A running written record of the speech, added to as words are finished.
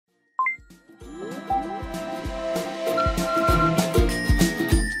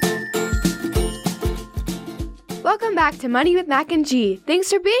Welcome back to Money with Mac and G.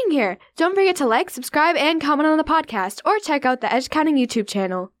 Thanks for being here. Don't forget to like, subscribe, and comment on the podcast, or check out the Edgecounting YouTube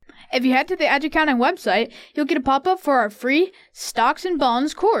channel. If you head to the Edgecounting website, you'll get a pop-up for our free Stocks and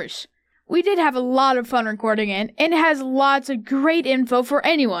Bonds course. We did have a lot of fun recording it, and it has lots of great info for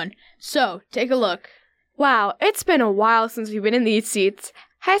anyone. So, take a look. Wow, it's been a while since we've been in these seats.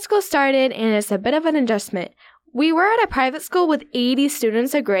 High school started, and it's a bit of an adjustment. We were at a private school with 80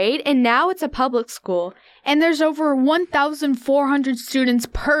 students a grade, and now it's a public school. And there's over 1,400 students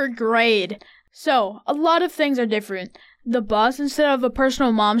per grade. So, a lot of things are different. The bus instead of a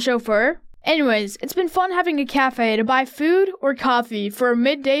personal mom chauffeur. Anyways, it's been fun having a cafe to buy food or coffee for a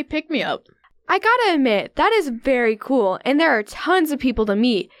midday pick-me-up. I gotta admit, that is very cool, and there are tons of people to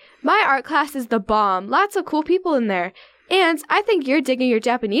meet. My art class is the bomb. Lots of cool people in there. And I think you're digging your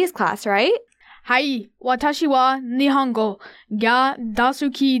Japanese class, right? Hai, watashi wa nihongo ga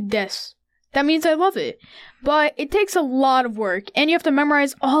dasuki desu. That means I love it. But it takes a lot of work, and you have to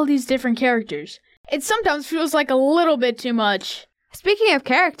memorize all these different characters. It sometimes feels like a little bit too much. Speaking of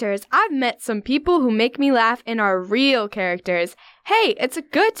characters, I've met some people who make me laugh and are real characters. Hey, it's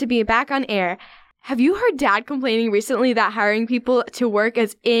good to be back on air. Have you heard Dad complaining recently that hiring people to work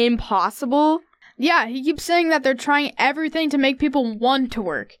is impossible? Yeah, he keeps saying that they're trying everything to make people want to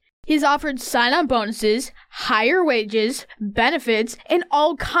work. He's offered sign-on bonuses, higher wages, benefits, and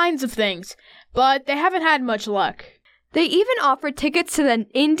all kinds of things. But they haven't had much luck. They even offered tickets to the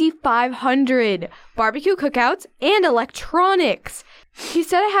Indy 500, barbecue cookouts, and electronics. He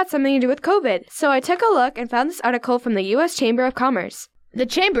said it had something to do with COVID, so I took a look and found this article from the U.S. Chamber of Commerce. The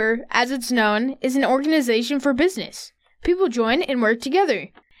Chamber, as it's known, is an organization for business. People join and work together.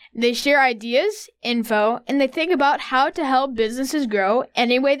 They share ideas, info, and they think about how to help businesses grow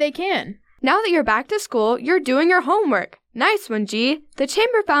any way they can. Now that you're back to school, you're doing your homework. Nice one, G. The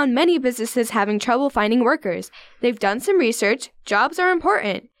Chamber found many businesses having trouble finding workers. They've done some research. Jobs are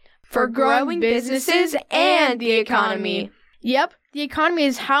important for growing businesses and the economy. Yep, the economy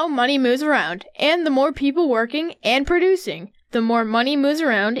is how money moves around, and the more people working and producing, the more money moves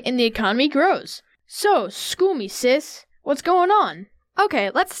around and the economy grows. So, school me, sis. What's going on?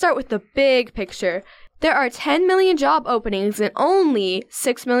 Okay, let's start with the big picture. There are 10 million job openings and only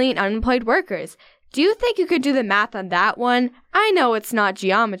 6 million unemployed workers. Do you think you could do the math on that one? I know it's not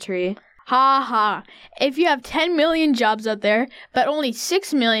geometry. Ha ha. If you have 10 million jobs out there, but only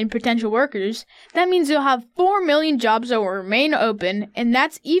 6 million potential workers, that means you'll have 4 million jobs that will remain open, and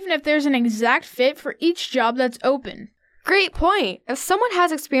that's even if there's an exact fit for each job that's open. Great point. If someone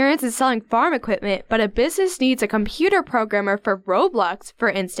has experience in selling farm equipment, but a business needs a computer programmer for Roblox, for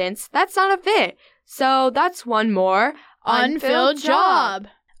instance, that's not a fit. So that's one more unfilled job.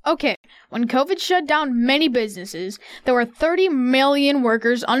 Okay, when COVID shut down many businesses, there were 30 million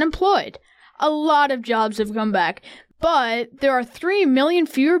workers unemployed. A lot of jobs have come back, but there are 3 million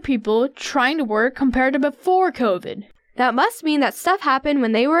fewer people trying to work compared to before COVID. That must mean that stuff happened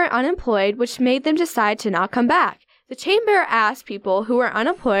when they were unemployed, which made them decide to not come back. The Chamber asked people who were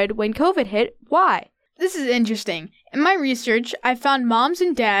unemployed when COVID hit why. This is interesting. In my research, I found moms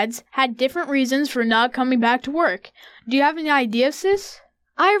and dads had different reasons for not coming back to work. Do you have any ideas, sis?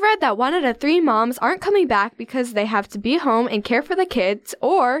 I read that 1 out of 3 moms aren't coming back because they have to be home and care for the kids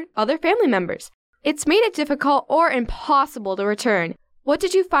or other family members. It's made it difficult or impossible to return. What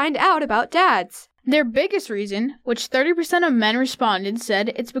did you find out about dads? Their biggest reason, which 30% of men responded,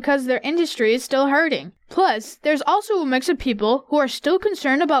 said it's because their industry is still hurting. Plus, there's also a mix of people who are still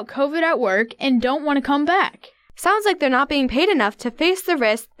concerned about COVID at work and don't want to come back. Sounds like they're not being paid enough to face the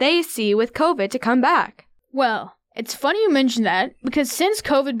risk they see with COVID to come back. Well, it's funny you mention that because since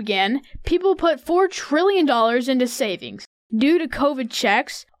COVID began, people put $4 trillion into savings due to COVID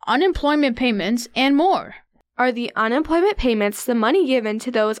checks, unemployment payments, and more. Are the unemployment payments the money given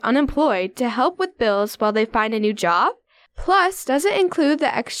to those unemployed to help with bills while they find a new job? Plus, does it include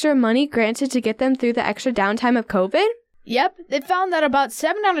the extra money granted to get them through the extra downtime of COVID? Yep, they found that about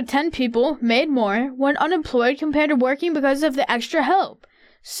 7 out of 10 people made more when unemployed compared to working because of the extra help.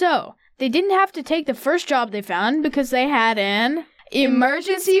 So, they didn't have to take the first job they found because they had an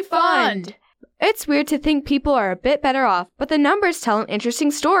emergency fund. It's weird to think people are a bit better off, but the numbers tell an interesting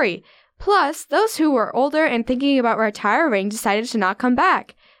story. Plus, those who were older and thinking about retiring decided to not come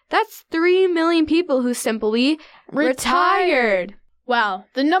back. That's 3 million people who simply retired. Wow,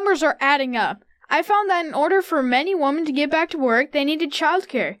 the numbers are adding up. I found that in order for many women to get back to work, they needed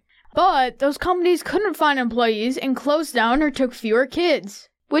childcare. But those companies couldn't find employees and closed down or took fewer kids.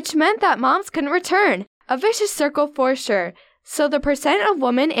 Which meant that moms couldn't return. A vicious circle for sure. So the percent of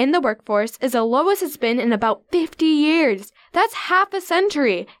women in the workforce is the lowest it's been in about 50 years. That's half a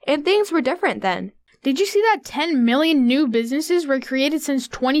century, and things were different then. Did you see that 10 million new businesses were created since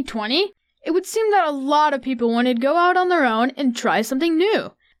 2020? It would seem that a lot of people wanted to go out on their own and try something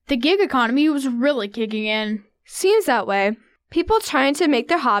new. The gig economy was really kicking in. Seems that way. People trying to make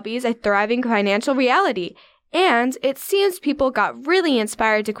their hobbies a thriving financial reality. And it seems people got really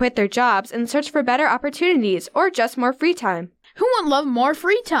inspired to quit their jobs and search for better opportunities or just more free time. Who wouldn't love more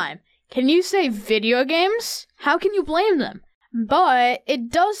free time? Can you say video games? How can you blame them? But it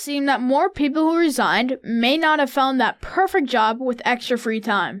does seem that more people who resigned may not have found that perfect job with extra free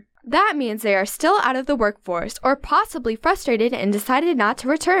time. That means they are still out of the workforce or possibly frustrated and decided not to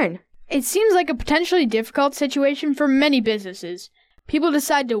return. It seems like a potentially difficult situation for many businesses. People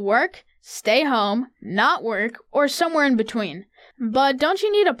decide to work, stay home, not work, or somewhere in between. But don't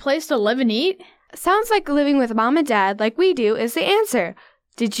you need a place to live and eat? Sounds like living with mom and dad like we do is the answer.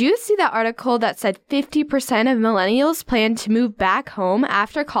 Did you see that article that said 50% of millennials plan to move back home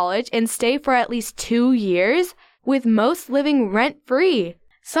after college and stay for at least 2 years, with most living rent-free?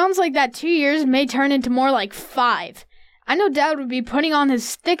 Sounds like that 2 years may turn into more like 5. I know Dad would be putting on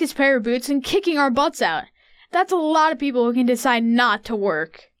his thickest pair of boots and kicking our butts out. That's a lot of people who can decide not to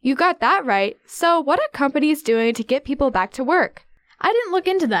work. You got that right. So what are companies doing to get people back to work? I didn't look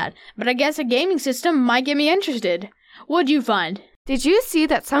into that, but I guess a gaming system might get me interested. What'd you find? Did you see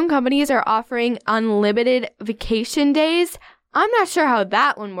that some companies are offering unlimited vacation days? I'm not sure how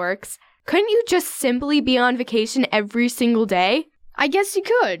that one works. Couldn't you just simply be on vacation every single day? I guess you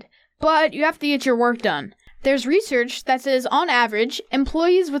could, but you have to get your work done. There's research that says, on average,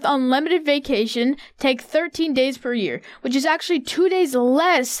 employees with unlimited vacation take 13 days per year, which is actually 2 days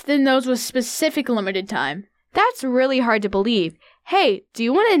less than those with specific limited time. That's really hard to believe. Hey, do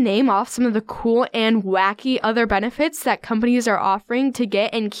you want to name off some of the cool and wacky other benefits that companies are offering to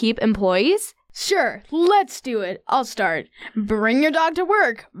get and keep employees? Sure, let's do it. I'll start. Bring your dog to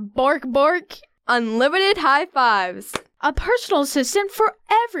work. Bark, bark. Unlimited high fives. A personal assistant for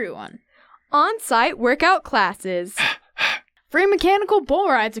everyone. On-site workout classes. Free mechanical bull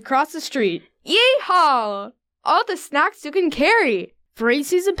rides across the street. Yeehaw! All the snacks you can carry. Free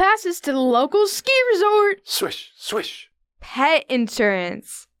season passes to the local ski resort. Swish, swish. Pet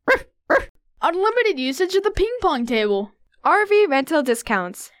insurance. Unlimited usage of the ping pong table. RV rental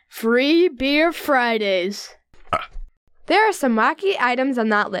discounts. Free beer Fridays. There are some wacky items on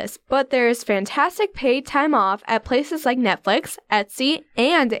that list, but there is fantastic paid time off at places like Netflix, Etsy,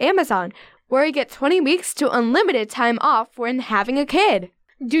 and Amazon, where you get 20 weeks to unlimited time off when having a kid.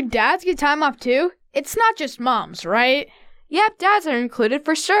 Do dads get time off too? It's not just moms, right? Yep, dads are included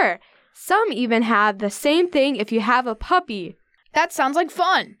for sure. Some even have the same thing if you have a puppy. That sounds like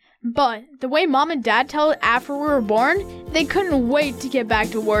fun. But the way mom and dad tell it after we were born, they couldn't wait to get back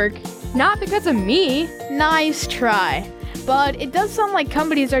to work. Not because of me. Nice try. But it does sound like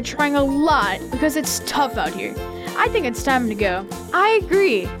companies are trying a lot because it's tough out here. I think it's time to go. I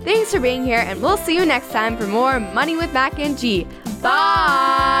agree. Thanks for being here, and we'll see you next time for more Money with Mac and G.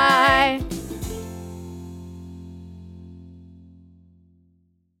 Bye!